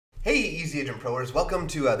Hey, Easy Agent Proers, welcome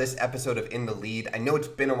to this episode of In the Lead. I know it's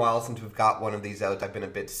been a while since we've got one of these out. I've been a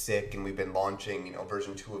bit sick, and we've been launching,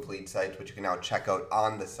 version 2 of Lead Sites, which you can now check out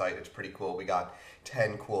on the site. It's pretty cool. We got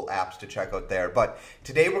 10 cool apps to check out there. But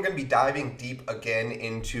today we're going to be diving deep again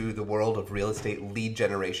into the world of real estate lead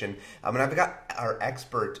generation. And I've got our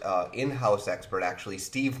expert, in-house expert actually,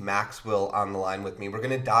 Steve Maxwell on the line with me. We're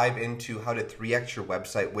going to dive into how to 3x your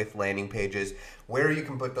website with landing pages, where you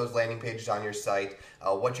can put those landing pages on your site,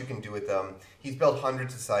 what you can do with them. He's built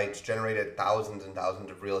hundreds of sites, generated thousands and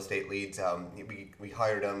thousands of real estate leads. We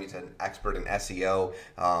hired him. He's an expert in SEO.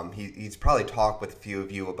 He's probably talked with a few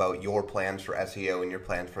of you about your plans for SEO and your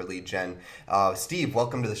plans for lead gen. Steve,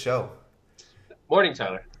 welcome to the show. Morning,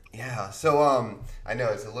 Tyler. Yeah, so I know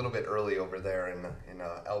it's a little bit early over there in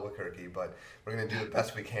Albuquerque, but we're going to do the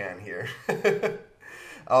best we can here.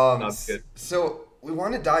 Sounds good. So we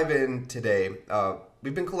want to dive in today.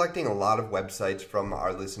 We've been collecting a lot of websites from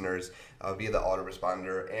our listeners via the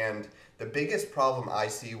autoresponder, and the biggest problem I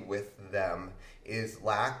see with them is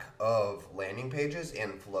lack of landing pages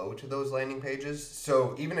and flow to those landing pages.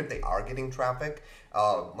 So even if they are getting traffic,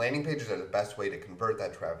 landing pages are the best way to convert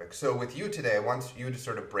that traffic. So with you today, I want you to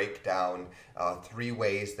sort of break down 3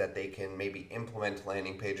 ways that they can maybe implement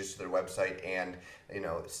landing pages to their website and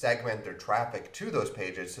segment their traffic to those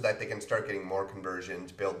pages so that they can start getting more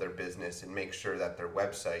conversions, build their business, and make sure that their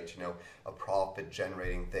website, a profit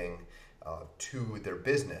generating thing to their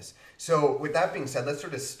business. So with that being said, let's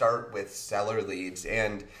sort of start with seller leads.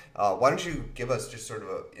 And why don't you give us just sort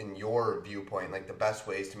of in your viewpoint, like the best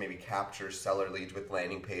ways to maybe capture seller leads with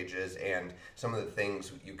landing pages and some of the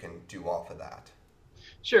things you can do off of that?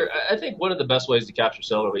 Sure. I think one of the best ways to capture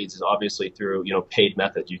seller leads is obviously through, paid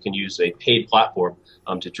methods. You can use a paid platform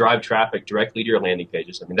to drive traffic directly to your landing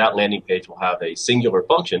pages. I mean, that landing page will have a singular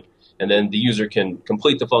function, and then the user can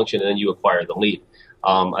complete the function, and then you acquire the lead.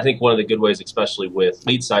 I think one of the good ways, especially with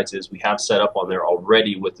lead sites, is we have set up on there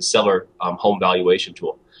already with the seller home valuation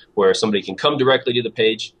tool, where somebody can come directly to the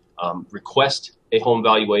page, request a home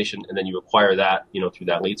valuation, and then you acquire that, through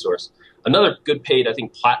that lead source. Another good paid, I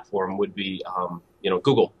think, platform would be,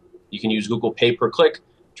 Google. You can use Google Pay Per Click,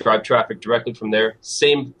 drive traffic directly from there.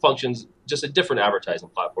 Same functions, just a different advertising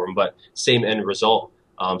platform, but same end result.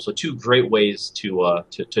 So 2 great ways to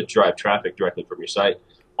drive traffic directly from your site.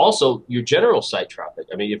 Also, your general site traffic.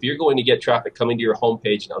 I mean, if you're going to get traffic coming to your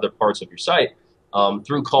homepage and other parts of your site,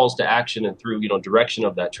 through calls to action and through direction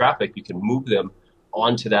of that traffic, you can move them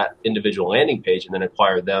onto that individual landing page and then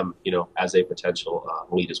acquire them, as a potential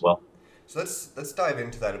lead as well. So let's dive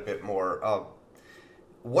into that a bit more.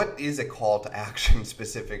 What is a call to action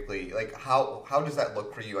specifically? Like how does that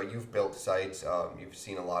look for you? You've built sites, you've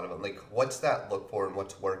seen a lot of them. Like what's that look for and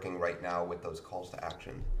what's working right now with those calls to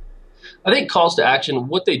action? I think calls to action,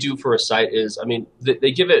 what they do for a site is,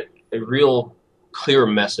 they give it a real clear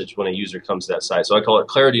message when a user comes to that site. So I call it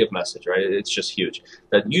clarity of message, right? It's just huge.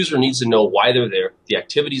 That user needs to know why they're there, the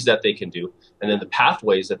activities that they can do, and then the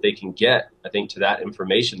pathways that they can get, I think, to that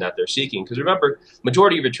information that they're seeking. Because remember,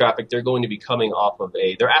 majority of your traffic, they're going to be coming off of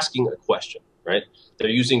they're asking a question, right? They're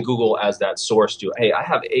using Google as that source to, hey, I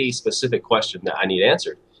have a specific question that I need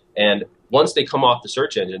answered. And once they come off the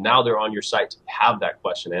search engine, now they're on your site to have that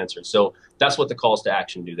question answered. So that's what the calls to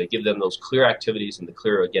action do. They give them those clear activities and the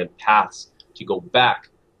clear, again, paths to go back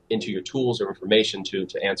into your tools or information to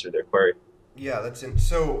answer their query. Yeah, that's it.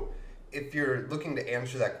 So if you're looking to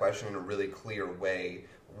answer that question in a really clear way,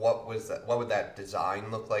 what would that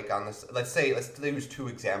design look like on this? Let's use 2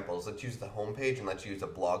 examples. Let's use the homepage and let's use a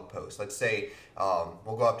blog post. Let's say,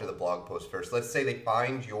 we'll go after the blog post first. Let's say they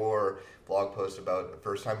find your blog post about a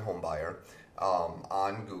first-time home buyer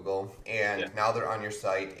on Google, and now they're on your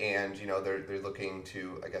site, and they're looking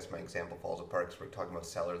to. I guess my example falls apart because we're talking about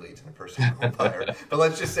seller leads and a first-time home buyer. But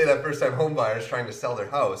let's just say that first-time home buyer is trying to sell their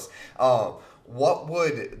house. What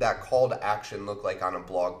would that call to action look like on a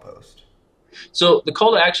blog post? So the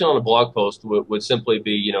call to action on a blog post would simply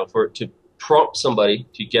be, to prompt somebody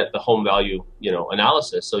to get the home value,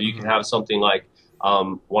 analysis. So you can have something like,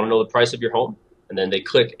 want to know the price of your home, and then they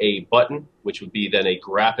click a button, which would be then a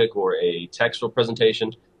graphic or a textual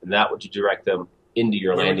presentation, and that would direct them into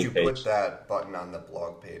your landing page. Where would you put that button on the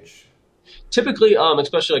blog page? Typically,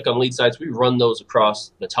 especially like on lead sites, we run those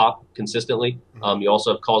across the top consistently. You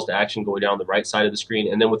also have calls to action going down the right side of the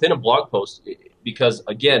screen, and then within a blog post, because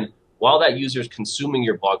again, while that user is consuming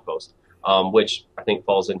your blog post, which I think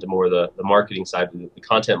falls into more the marketing side, the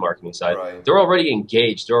content marketing side, right. They're already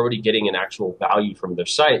engaged. They're already getting an actual value from their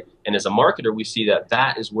site. And as a marketer, we see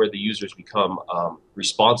that is where the users become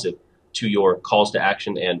responsive to your calls to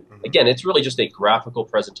action. And again, it's really just a graphical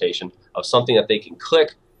presentation of something that they can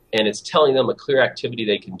click and it's telling them a clear activity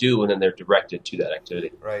they can do, and then they're directed to that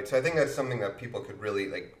activity. Right. So I think that's something that people could really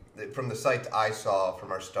like. From the sites I saw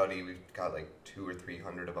from our study, we've got like 200 or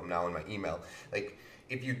 300 of them now in my email. Like,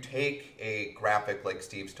 if you take a graphic like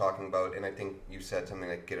Steve's talking about, and I think you said something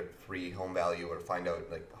like get a free home value or find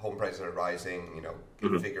out like home prices are rising, you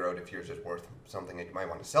know, figure out if yours is worth something that you might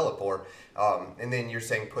want to sell it for. And then you're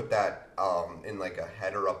saying put that in like a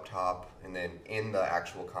header up top and then in the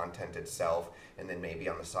actual content itself and then maybe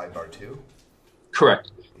on the sidebar too.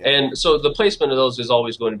 Correct. Yeah. And so the placement of those is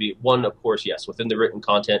always going to be one, of course, yes, within the written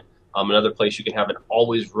content. Another place you can have an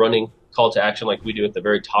always running call to action like we do at the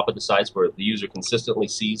very top of the sites where the user consistently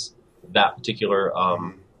sees that particular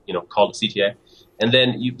you know, call to CTA. And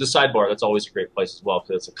then the sidebar, that's always a great place as well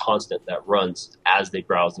because it's a constant that runs as they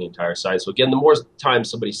browse the entire site. So again, the more times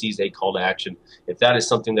somebody sees a call to action, if that is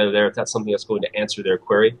something that are there, if that's something that's going to answer their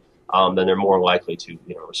query, then they're more likely to,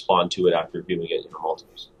 you know, respond to it after viewing it, you know,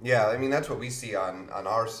 multiples. Yeah, I mean that's what we see on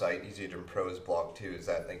our site, Easy-Agent Pro's blog too. Is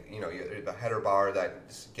that like, you know, the header bar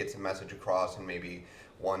that gets a message across, and maybe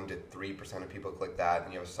 1 to 3% of people click that,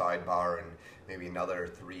 and you have a sidebar, and maybe another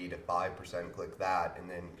 3 to 5% click that, and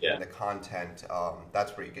then in the content,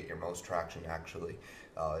 that's where you get your most traction. Actually,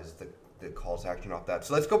 is the calls to action off that.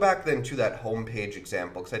 So let's go back then to that homepage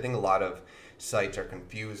example because I think a lot of sites are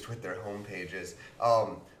confused with their homepages.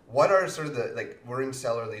 What are sort of the, like, we're in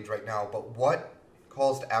seller leads right now, but what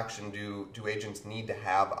calls to action do agents need to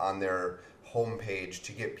have on their homepage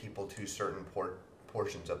to get people to certain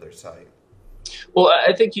portions of their site? Well,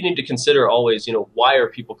 I think you need to consider always, you know, why are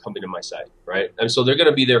people coming to my site, right? And so they're going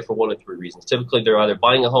to be there for one of three reasons. Typically, they're either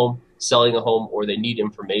buying a home, selling a home, or they need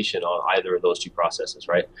information on either of those two processes,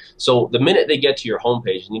 right? So the minute they get to your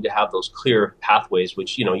homepage, you need to have those clear pathways,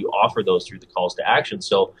 which, you know, you offer those through the calls to action.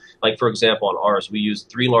 So, like, for example, on ours, we use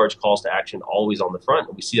 3 large calls to action always on the front,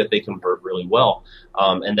 and we see that they convert really well.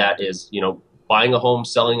 And that is, you know, buying a home,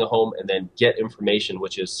 selling a home, and then get information,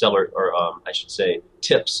 which is seller, or I should say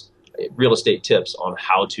tips, real estate tips on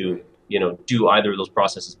how to, you know, do either of those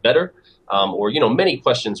processes better, or, you know, many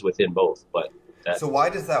questions within both. But so why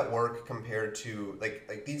does that work compared to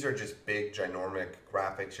like these are just big ginormic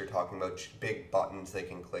graphics you're talking about, big buttons they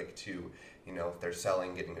can click to, you know, if they're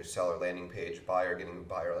selling, getting a seller landing page, buyer getting a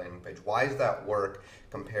buyer landing page. Why does that work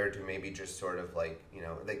compared to maybe just sort of like, you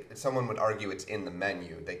know, someone would argue it's in the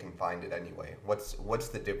menu, they can find it anyway. What's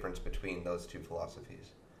the difference between those two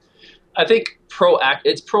philosophies? I think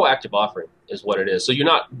it's proactive offering is what it is. So you're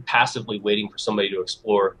not passively waiting for somebody to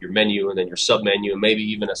explore your menu and then your sub-menu and maybe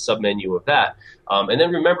even a sub-menu of that. And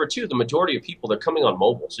then remember, too, the majority of people, they're coming on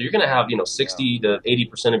mobile. So you're going to have, you know, 60 to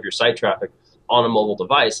 80% of your site traffic on a mobile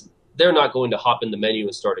device. They're not going to hop in the menu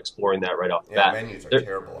and start exploring that right off the bat. Menus are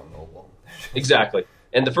terrible on mobile. Exactly.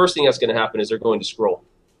 And the first thing that's going to happen is they're going to scroll.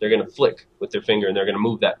 They're going to flick with their finger and they're going to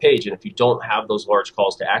move that page. And if you don't have those large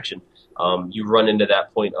calls to action, you run into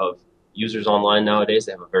that point of users online nowadays,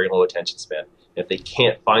 they have a very low attention span. If they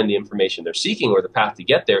can't find the information they're seeking or the path to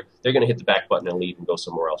get there, they're going to hit the back button and leave and go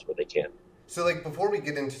somewhere else where they can. So, like, before we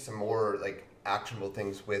get into some more like actionable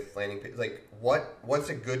things with landing pages, like what's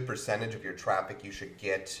a good percentage of your traffic you should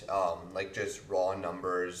get? Like just raw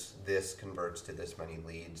numbers. This converts to this many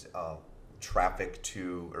leads. Traffic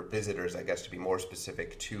to, or visitors, I guess, to be more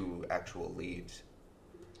specific, to actual leads.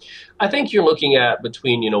 I think you're looking at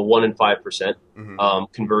between, you know, 1% and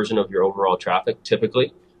 5% conversion of your overall traffic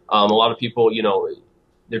typically. A lot of people, you know,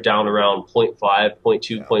 they're down around 0.5,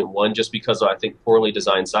 0.2, 0.1 just because I think poorly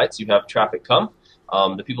designed sites, you have traffic come.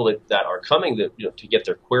 The people that are coming you know, to get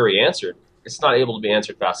their query answered, it's not able to be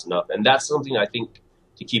answered fast enough. And that's something I think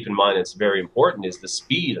to keep in mind that's very important is the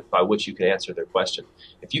speed by which you can answer their question.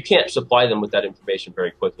 If you can't supply them with that information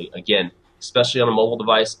very quickly, again, especially on a mobile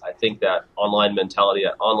device, I think that online mentality,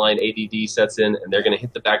 that online ADD sets in, and they're going to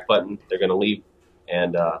hit the back button, they're going to leave,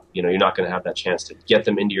 and you know, you're not going to have that chance to get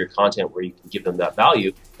them into your content where you can give them that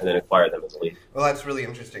value and then acquire them as a lead. Well, that's really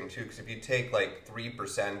interesting too, because if you take like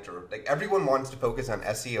 3%, or like everyone wants to focus on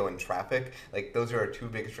SEO and traffic, like those are our 2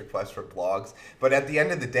 biggest requests for blogs. But at the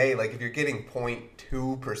end of the day, like if you're getting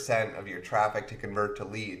 0.2% of your traffic to convert to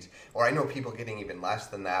leads, or I know people getting even less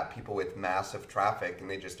than that, people with massive traffic and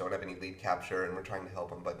they just don't have any lead capture, and we're trying to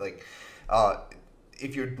help them. But like,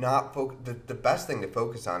 if you're not the best thing to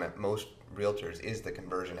focus on at most realtors is the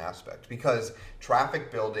conversion aspect, because traffic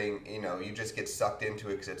building, you know, you just get sucked into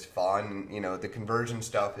it because it's fun. You know, the conversion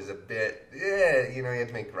stuff is a bit, you know, you have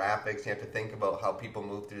to make graphics, you have to think about how people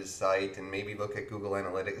move through the site and maybe look at Google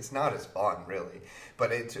Analytics. It's not as fun really,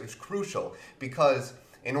 but it's crucial, because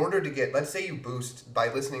in order to get, let's say you boost, by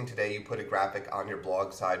listening today, you put a graphic on your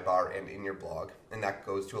blog sidebar and in your blog, and that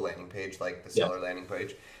goes to a landing page like the seller landing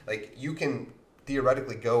page. Like you can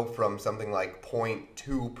theoretically go from something like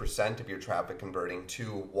 0.2% of your traffic converting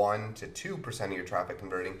to 1 to 2% of your traffic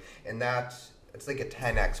converting, and it's like a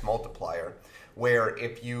 10x multiplier, where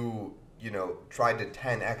if you tried to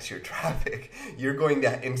 10x your traffic, you're going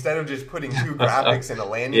to, instead of just putting 2 graphics in a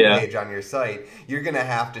landing page on your site, you're going to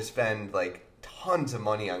have to spend like tons of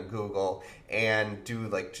money on Google and do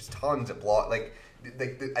like just tons of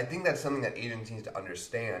I think that's something that agents need to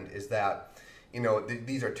understand, is that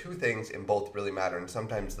these are two things and both really matter, and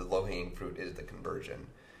sometimes the low-hanging fruit is the conversion.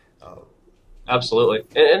 Absolutely.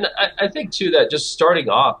 And I think too that just starting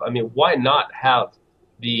off, I mean, why not have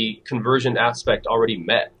the conversion aspect already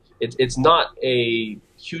met? It's not a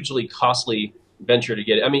hugely costly venture to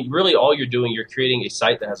get it. I mean, really all you're doing, you're creating a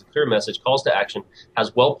site that has a clear message, calls to action,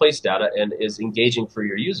 has well-placed data, and is engaging for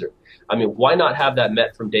your user. I mean, why not have that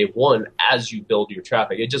met from day one as you build your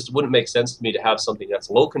traffic? It just wouldn't make sense to me to have something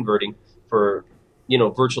that's low converting for,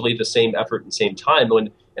 virtually the same effort and same time.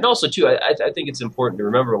 And also, too, I think it's important to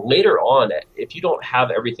remember later on, if you don't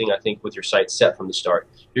have everything, I think, with your site set from the start,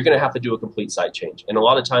 you're going to have to do a complete site change. And a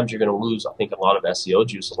lot of times you're going to lose, I think, a lot of SEO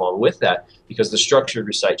juice along with that, because the structure of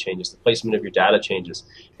your site changes, the placement of your data changes.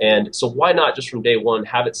 And so why not just from day one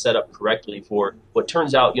have it set up correctly for what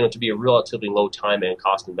turns out, to be a relatively low time and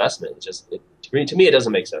cost investment? To me, it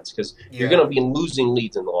doesn't make sense, because you're going to be losing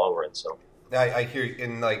leads in the long run. So. I hear you.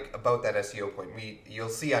 And about that SEO point, you'll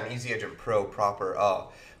see on EasyAgent Pro proper,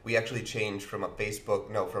 we actually changed from a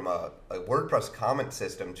WordPress comment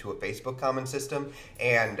system to a Facebook comment system,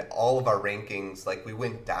 and all of our rankings, we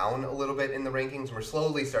went down a little bit in the rankings. We're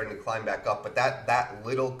slowly starting to climb back up, but that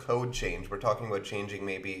little code change, we're talking about changing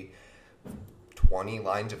maybe 20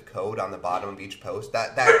 lines of code on the bottom of each post.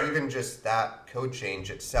 That even just that code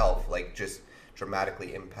change itself, just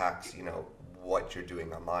dramatically impacts, what you're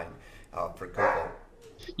doing online. For Google.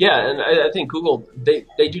 Yeah, and I think Google,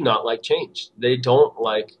 they do not like change. They don't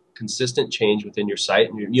like consistent change within your site,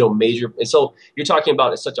 and major. And so you're talking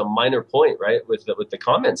about such a minor point, right, with the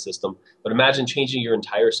comment system. But imagine changing your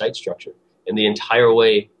entire site structure and the entire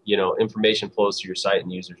way information flows through your site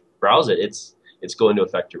and users browse it. It's going to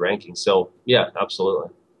affect your ranking. So yeah, absolutely.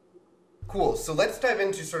 Cool. So let's dive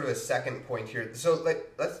into sort of a second point here. So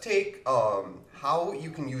let's take how you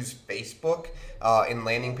can use Facebook and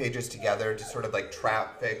landing pages together to sort of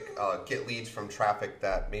traffic, get leads from traffic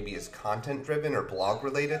that maybe is content driven or blog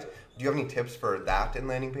related. Do you have any tips for that in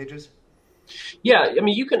landing pages? Yeah, I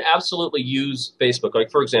mean, you can absolutely use Facebook.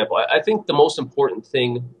 For example, I think the most important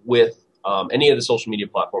thing with any of the social media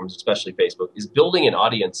platforms, especially Facebook, is building an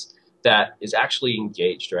audience that is actually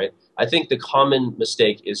engaged, right? I think the common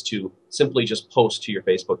mistake is to simply just post to your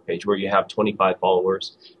Facebook page where you have 25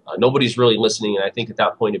 followers. Nobody's really listening, and I think at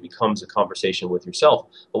that point it becomes a conversation with yourself.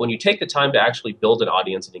 But when you take the time to actually build an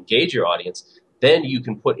audience and engage your audience, then you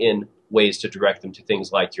can put in ways to direct them to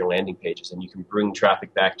things like your landing pages, and you can bring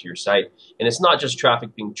traffic back to your site. And it's not just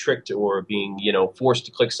traffic being tricked or being, forced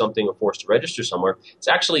to click something or forced to register somewhere. It's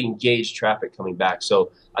actually engaged traffic coming back.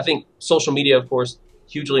 So I think social media, of course,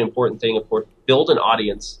 hugely important thing, of course, build an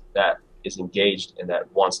audience that is engaged and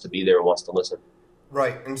that wants to be there and wants to listen.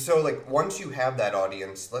 Right. And so once you have that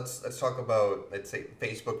audience, let's talk about, let's say,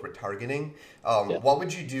 Facebook retargeting. What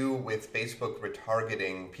would you do with Facebook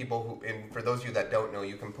retargeting people who, and for those of you that don't know,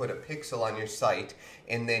 you can put a pixel on your site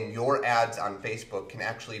and then your ads on Facebook can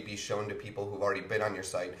actually be shown to people who've already been on your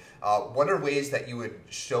site. What are ways that you would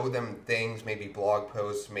show them things, maybe blog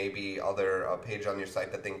posts, maybe other page on your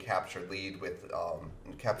site that then capture leads?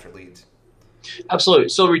 Absolutely.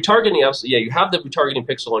 So retargeting, you have the retargeting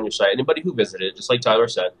pixel on your site. Anybody who visited, just like Tyler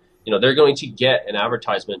said, they're going to get an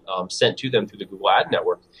advertisement sent to them through the Google Ad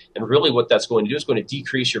Network. And really what that's going to do is going to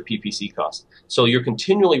decrease your PPC cost. So you're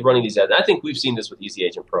continually running these ads. And I think we've seen this with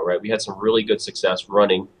EasyAgent Pro, right? We had some really good success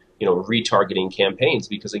running retargeting campaigns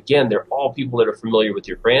because, again, they're all people that are familiar with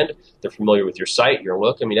your brand. They're familiar with your site, your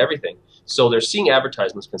look, everything. So they're seeing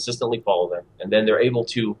advertisements consistently follow them. And then they're able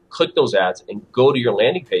to click those ads and go to your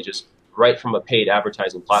landing pages right from a paid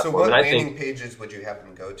advertising platform. So what landing pages would you have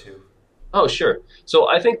them go to? Oh, sure. So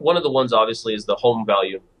I think one of the ones obviously is the home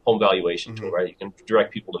valuation tool, right? You can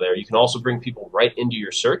direct people to there. You can also bring people right into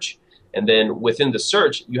your search. And then within the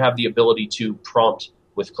search, you have the ability to prompt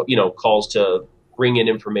with, calls to bring in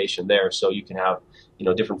information there. So you can have,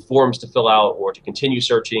 different forms to fill out or to continue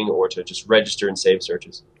searching or to just register and save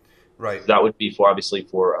searches. Right. That would be for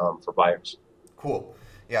buyers. Cool.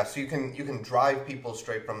 Yeah, so you can drive people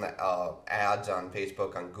straight from the ads on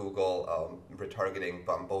Facebook, on Google, retargeting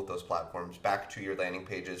on both those platforms back to your landing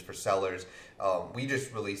pages for sellers. We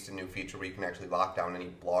just released a new feature where you can actually lock down any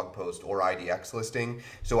blog post or IDX listing.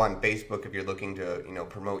 So on Facebook, if you're looking to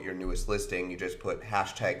promote your newest listing, you just put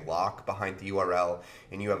 #lock behind the URL,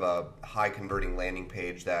 and you have a high converting landing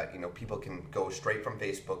page that people can go straight from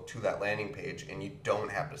Facebook to that landing page, and you don't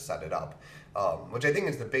have to set it up, which I think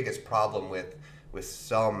is the biggest problem with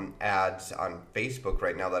some ads on Facebook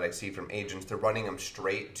right now that I see from agents. They're running them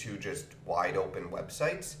straight to just wide open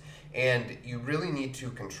websites. And you really need to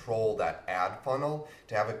control that ad funnel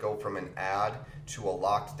to have it go from an ad to a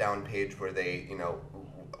locked down page where they,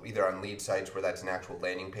 either on lead sites where that's an actual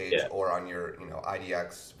landing page, Yeah. or on your,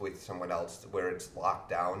 IDX with someone else where it's locked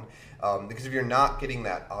down. Because if you're not getting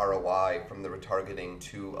that ROI from the retargeting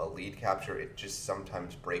to a lead capture, it just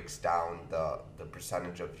sometimes breaks down the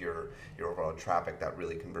percentage of your overall traffic that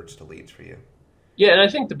really converts to leads for you. Yeah, and I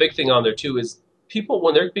think the big thing on there too is people,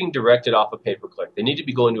 when they're being directed off a pay-per-click, they need to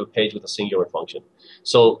be going to a page with a singular function.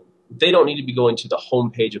 So they don't need to be going to the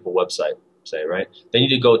home page of a website, say, right? They need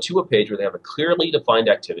to go to a page where they have a clearly defined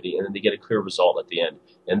activity, and then they get a clear result at the end.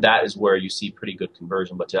 And that is where you see pretty good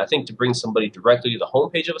conversion. But I think to bring somebody directly to the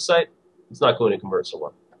home page of a site, it's not going to convert so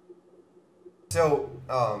well. So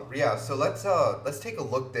so let's take a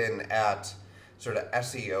look then at sort of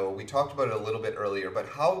SEO. We talked about it a little bit earlier, but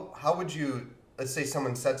how would you, let's say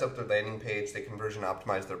someone sets up their landing page, they conversion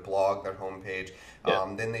optimize their blog, their homepage,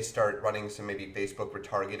 then they start running some maybe Facebook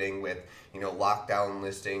retargeting with lockdown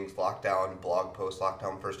listings, lockdown blog posts,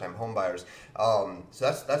 lockdown first-time home buyers.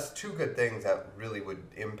 So that's two good things that really would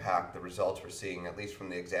impact the results we're seeing, at least from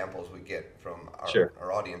the examples we get from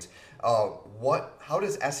our audience. How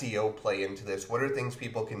does SEO play into this? What are things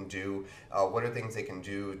people can do? What are things they can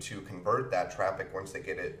do to convert that traffic once they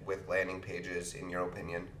get it with landing pages, in your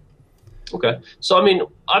opinion? Okay. So, I mean,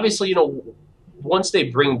 obviously, once they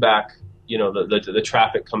bring back, the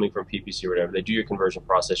traffic coming from PPC or whatever, they do your conversion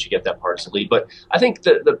process, you get that partial lead. But I think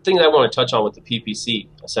the thing that I want to touch on with the PPC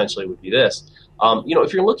essentially would be this.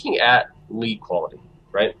 If you're looking at lead quality,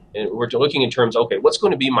 right, and we're looking in terms, okay, what's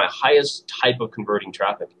going to be my highest type of converting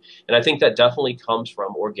traffic? And I think that definitely comes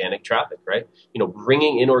from organic traffic, right?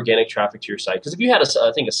 Bringing in organic traffic to your site. Because if you had,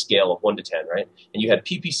 a scale of 1 to 10, right, and you had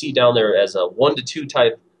PPC down there as a 1 to 2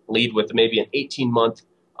 type lead with maybe an 18-month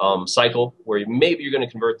cycle where maybe you're going to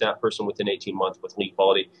convert that person within 18 months with lead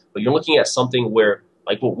quality, but you're looking at something where,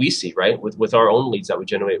 like what we see, right, with our own leads that we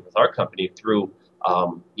generate with our company through,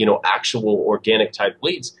 actual organic type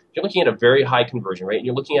leads, you're looking at a very high conversion rate, and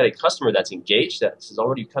you're looking at a customer that's engaged, that has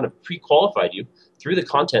already kind of pre-qualified you through the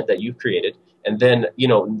content that you've created, and then,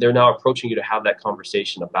 they're now approaching you to have that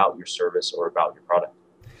conversation about your service or about your product.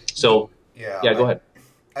 So, go ahead.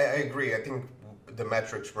 I agree. I think the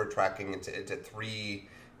metrics we're tracking, it's a 3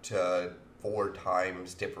 to 4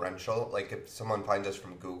 times differential. Like if someone finds us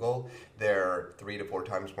from Google, they're 3 to 4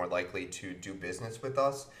 times more likely to do business with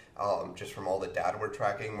us, just from all the data we're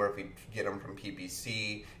tracking. Where if we get them from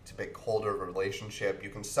PPC, it's a bit colder relationship. You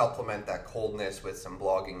can supplement that coldness with some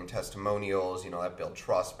blogging and testimonials, that build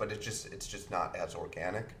trust, but it's just not as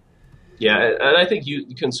organic. Yeah, and I think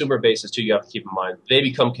consumer bases too, you have to keep in mind, they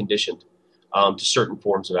become conditioned to certain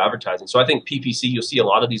forms of advertising. So I think PPC, you'll see a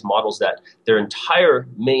lot of these models that their entire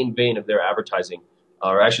main vein of their advertising,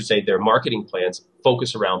 or I should say their marketing plans,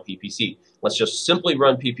 focus around PPC. Let's just simply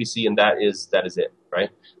run PPC, and that is it, right?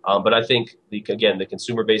 But I think, the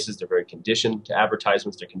consumer bases, they're very conditioned to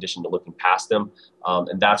advertisements. They're conditioned to looking past them.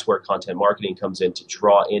 And that's where content marketing comes in to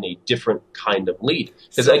draw in a different kind of lead.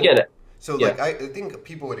 Because I think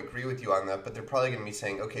people would agree with you on that, but they're probably going to be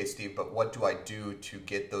saying, okay, Steve, but what do I do to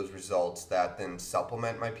get those results that then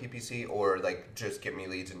supplement my PPC, or just get me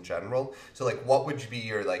leads in general? So what would be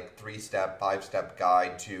your 3-step, 5-step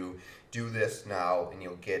guide to do this now and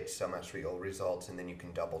you'll get some SEO results, and then you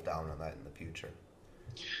can double down on that in the future?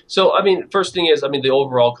 So, first thing is, the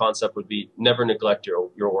overall concept would be never neglect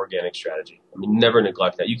your organic strategy. Never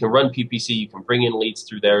neglect that. You can run PPC, you can bring in leads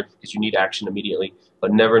through there because you need action immediately,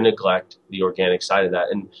 but never neglect the organic side of that.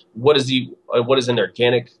 And what does an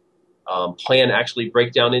organic plan actually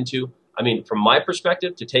break down into? From my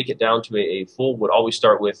perspective, to take it down to a full would always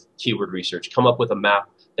start with keyword research. Come up with a map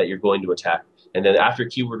that you're going to attack. And then after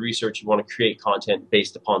keyword research, you want to create content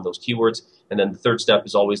based upon those keywords. And then the third step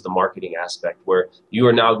is always the marketing aspect, where you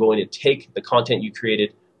are now going to take the content you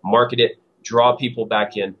created, market it, draw people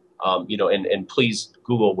back in, and please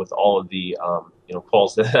Google with all of the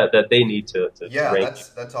calls that they need to yeah, rank.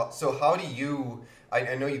 that's all. So how do you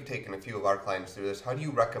I know you've taken a few of our clients through this. How do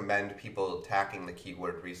you recommend people attacking the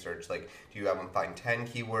keyword research? Like, do you have them find 10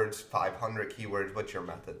 keywords, 500 keywords? What's your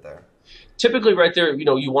method there? Typically right there,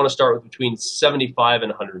 you want to start with between 75 and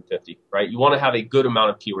 150, right? You want to have a good amount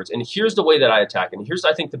of keywords. And here's the way that I attack it. And here's,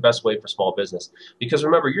 I think, the best way for small business. Because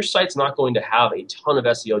remember, your site's not going to have a ton of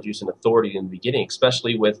SEO juice and authority in the beginning,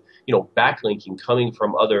 especially with, backlinking coming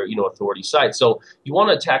from other, authority sites. So you want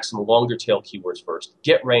to attack some longer tail keywords first.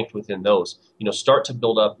 Get ranked within those. Start to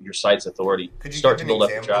build up your site's authority. Could you start give to build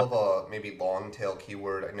an up example of a maybe long tail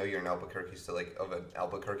keyword? I know you're in Albuquerque, so like of an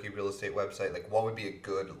Albuquerque real estate website. Like, what would be a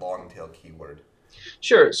good long tail keyword?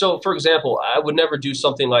 Sure. So, for example, I would never do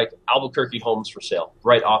something like Albuquerque homes for sale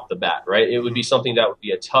right off the bat, right? It would be something that would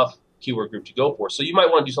be a tough keyword group to go for. So you might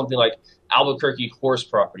want to do something like Albuquerque horse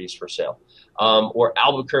properties for sale, or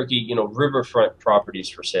Albuquerque, riverfront properties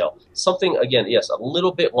for sale. Something, again, yes, a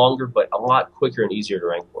little bit longer, but a lot quicker and easier to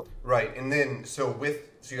rank for. Right. And then, so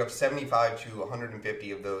you have 75 to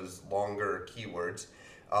 150 of those longer keywords.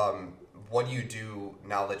 What do you do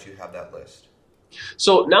now that you have that list?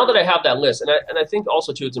 So now that I have that list, and I think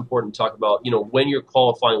also too, it's important to talk about, when you're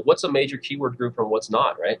qualifying, what's a major keyword group and what's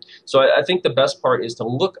not, right? So I think the best part is to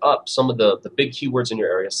look up some of the big keywords in your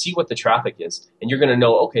area, see what the traffic is, and you're going to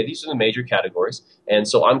know, okay, these are the major categories, and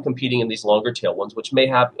so I'm competing in these longer tail ones, which may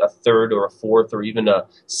have a third or a fourth or even a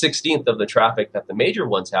 16th of the traffic that the major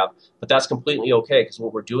ones have, but that's completely okay, because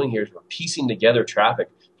what we're doing here is we're piecing together traffic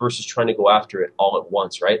versus trying to go after it all at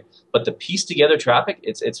once, right? But the piece together traffic,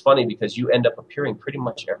 it's funny because you end up appearing pretty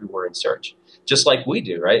much everywhere in search, just like we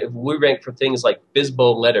do, right? If we rank for things like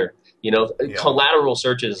BISBO letter, collateral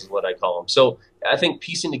searches is what I call them. So I think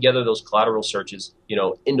piecing together those collateral searches,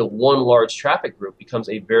 into one large traffic group becomes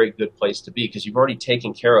a very good place to be because you've already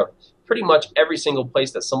taken care of pretty much every single place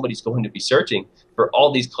that somebody's going to be searching for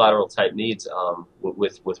all these collateral type needs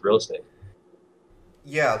with real estate.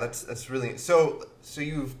 Yeah, that's really so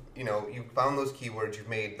you've found those keywords, you've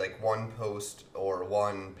made like one post or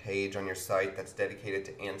one page on your site that's dedicated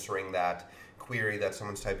to answering that query that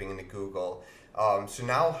someone's typing into Google. So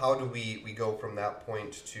now how do we go from that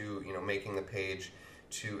point to making the page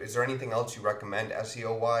to, is there anything else you recommend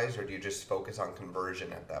SEO wise, or do you just focus on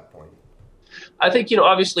conversion at that point? I think,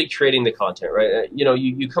 obviously creating the content, right?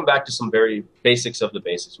 You come back to some very basics of the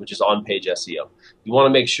basics, which is on-page SEO. You want to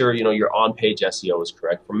make sure, your on-page SEO is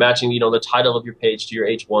correct. From matching, the title of your page to your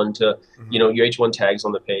H1 to, your H1 tags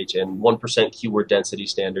on the page and 1% keyword density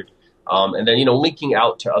standard. And then, linking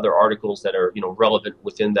out to other articles that are, relevant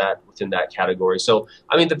within that category. So,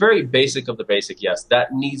 I mean, the very basic of the basic, yes,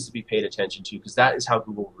 that needs to be paid attention to because that is how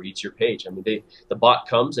Google reads your page. I mean, the bot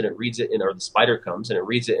comes and it reads it or the spider comes and it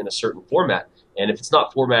reads it in a certain format. And if it's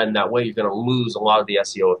not formatted in that way, you're going to lose a lot of the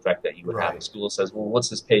SEO effect that you would have. Google says, well, what's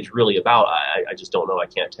this page really about? I just don't know. I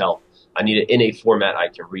can't tell. I need it in a format I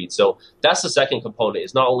can read. So that's the second component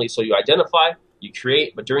is not only so you identify, you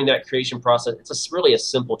create, but during that creation process, it's really a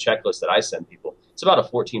simple checklist that I send people. It's about a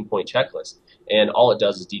 14-point checklist. And all it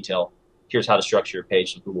does is detail, here's how to structure your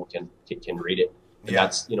page so Google can read it. And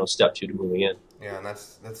that's, step 2 to moving in. Yeah, and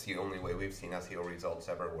that's the only way we've seen SEO results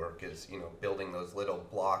ever work is, building those little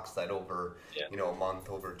blocks that over, a month,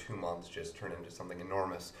 over 2 months just turn into something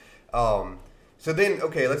enormous. So then,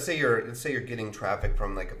 okay, let's say you're getting traffic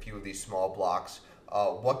from like a few of these small blocks.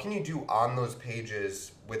 What can you do on those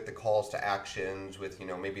pages with the calls to actions, with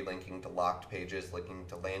maybe linking to locked pages, linking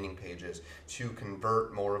to landing pages to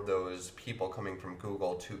convert more of those people coming from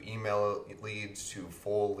Google to email leads, to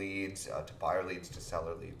full leads, to buyer leads, to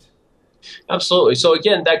seller leads? Absolutely. So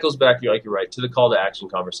again, that goes back, you're right, to the call to action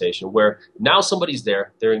conversation where now somebody's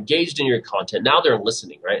there, they're engaged in your content, now they're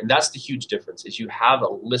listening, right? And that's the huge difference is you have a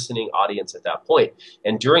listening audience at that point.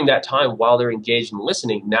 And during that time, while they're engaged and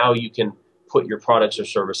listening, now you can put your products or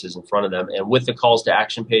services in front of them. And with the calls to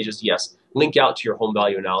action pages, yes, link out to your home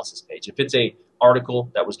value analysis page. If it's a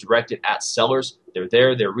article that was directed at sellers, they're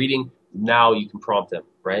there, they're reading, now you can prompt them,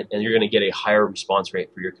 right? And you're going to get a higher response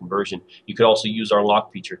rate for your conversion. You could also use our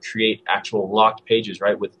lock feature, create actual locked pages,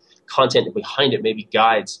 right? With content behind it, maybe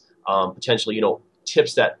guides, potentially,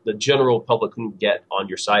 tips that the general public couldn't get on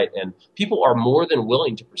your site. And people are more than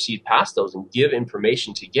willing to proceed past those and give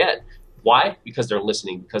information to get. Why? Because they're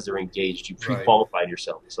listening, because they're engaged. You pre-qualified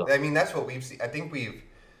yourself. So I mean, that's what we've seen. I think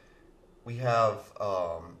we have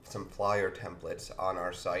some flyer templates on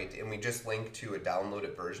our site, and we just link to a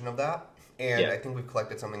downloaded version of that. And I think we've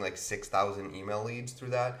collected something like 6,000 email leads through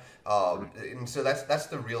that. And so that's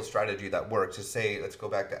the real strategy that works. Is say, let's go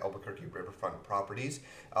back to Albuquerque Riverfront Properties.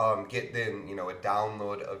 Get then a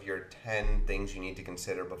download of your 10 things you need to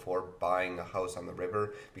consider before buying a house on the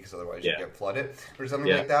river, because otherwise you get flooded or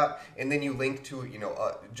something like that. And then you link to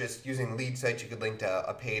just using lead sites, you could link to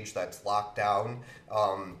a page that's locked down.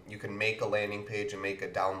 You can make a landing page and make a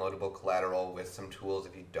downloadable collateral with some tools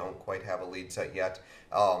if you don't quite have a lead site yet.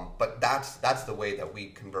 But that's the way that we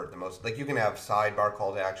convert the most. Like, you can have sidebar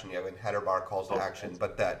call to action, you have a header bar calls to action,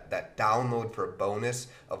 but that download for a bonus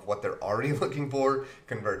of what they're already looking for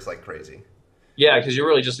converts like crazy. Yeah, because you're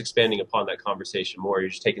really just expanding upon that conversation more. You're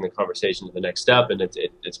just taking the conversation to the next step, and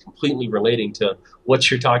it's completely relating to what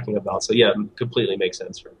you're talking about. So yeah, it completely makes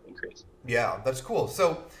sense for increase. Yeah, that's cool.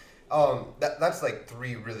 So that's like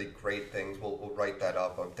 3 really great things. We'll write that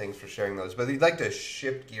up. Thanks for sharing those. But we'd like to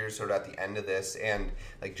shift gears sort of at the end of this and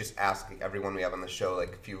like just ask everyone we have on the show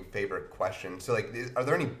like a few favorite questions. So like, are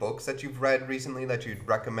there any books that you've read recently that you'd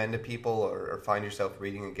recommend to people or find yourself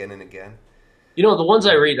reading again and again? The ones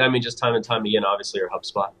I read, just time and time again, obviously, are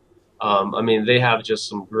HubSpot. They have just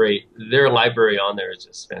some their library on there is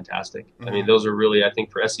just fantastic. Mm-hmm. Those are really, I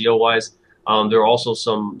think, for SEO wise. There are also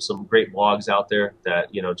some great blogs out there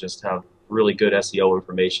that, just have really good SEO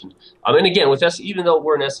information. And again, with even though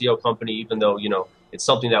we're an SEO company, even though, it's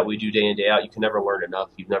something that we do day in, day out, you can never learn enough.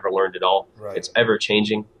 You've never learned it all. Right. It's ever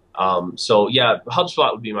changing. So yeah,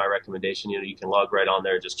 HubSpot would be my recommendation. You can log right on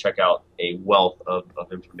there, just check out a wealth of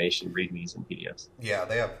information, readmes and PDFs. Yeah,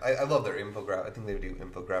 they have. I love their infographic. I think they do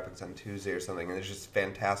infographics on Tuesday or something, and there's just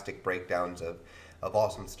fantastic breakdowns of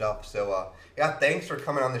awesome stuff. So yeah, thanks for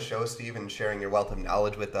coming on the show, Steve, and sharing your wealth of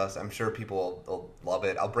knowledge with us. I'm sure people will love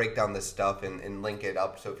it. I'll break down this stuff and link it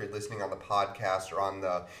up. So if you're listening on the podcast or on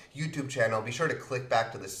the YouTube channel, be sure to click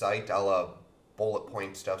back to the site. I'll bullet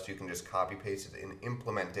point stuff so you can just copy paste it and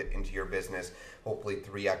implement it into your business. Hopefully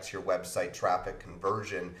 3x your website traffic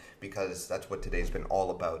conversion, because that's what today's been all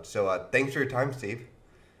about. So thanks for your time, Steve.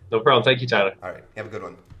 No problem. Thank you, Tyler. All right. Have a good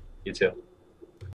one. You too.